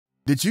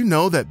Did you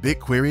know that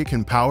BigQuery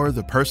can power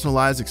the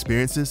personalized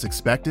experiences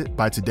expected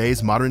by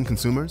today's modern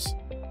consumers?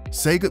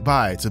 Say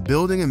goodbye to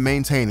building and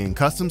maintaining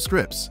custom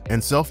scripts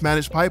and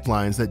self-managed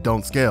pipelines that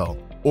don't scale,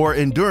 or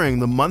enduring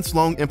the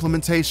months-long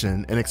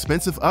implementation and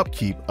expensive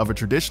upkeep of a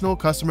traditional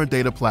customer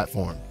data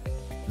platform.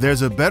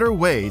 There's a better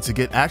way to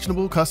get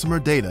actionable customer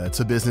data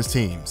to business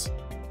teams.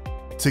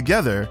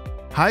 Together,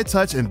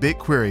 Hightouch and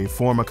BigQuery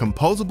form a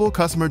composable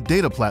customer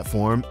data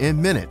platform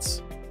in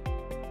minutes.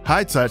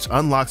 Hightouch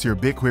unlocks your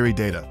BigQuery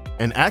data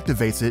and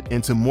activates it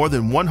into more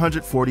than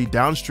 140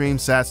 downstream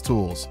SaaS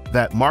tools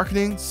that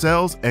marketing,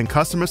 sales, and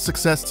customer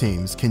success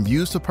teams can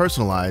use to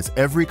personalize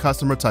every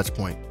customer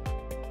touchpoint.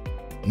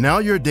 Now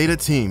your data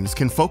teams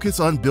can focus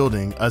on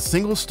building a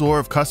single store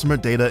of customer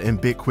data in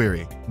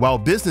BigQuery, while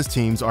business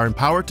teams are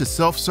empowered to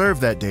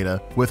self-serve that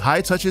data with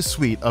Hightouch's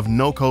suite of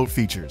no-code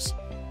features.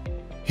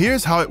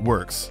 Here's how it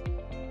works.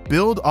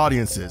 Build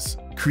audiences,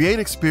 create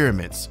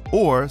experiments,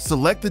 or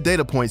select the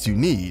data points you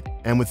need,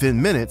 and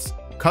within minutes,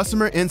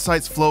 customer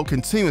insights flow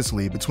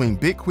continuously between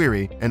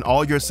BigQuery and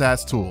all your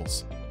SaaS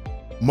tools.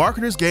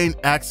 Marketers gain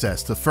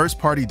access to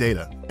first-party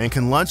data and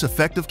can launch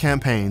effective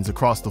campaigns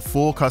across the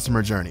full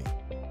customer journey.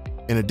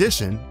 In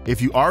addition,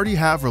 if you already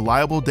have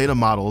reliable data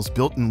models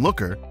built in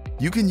Looker,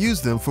 you can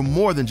use them for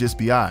more than just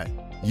BI.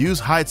 Use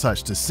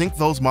Hightouch to sync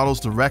those models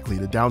directly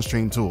to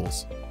downstream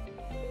tools.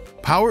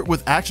 Powered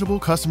with actionable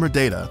customer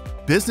data,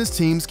 business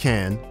teams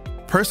can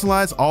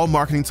personalize all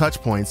marketing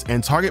touchpoints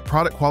and target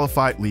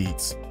product-qualified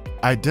leads,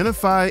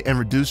 identify and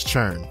reduce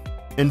churn,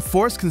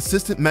 enforce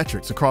consistent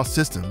metrics across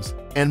systems,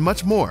 and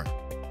much more.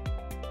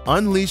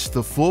 Unleash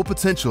the full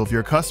potential of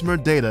your customer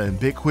data in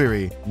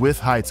BigQuery with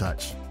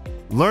Hightouch.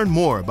 Learn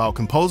more about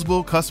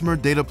composable customer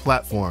data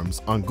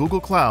platforms on Google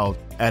Cloud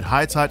at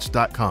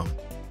hightouch.com.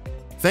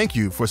 Thank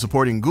you for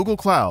supporting Google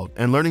Cloud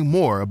and learning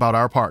more about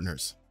our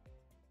partners.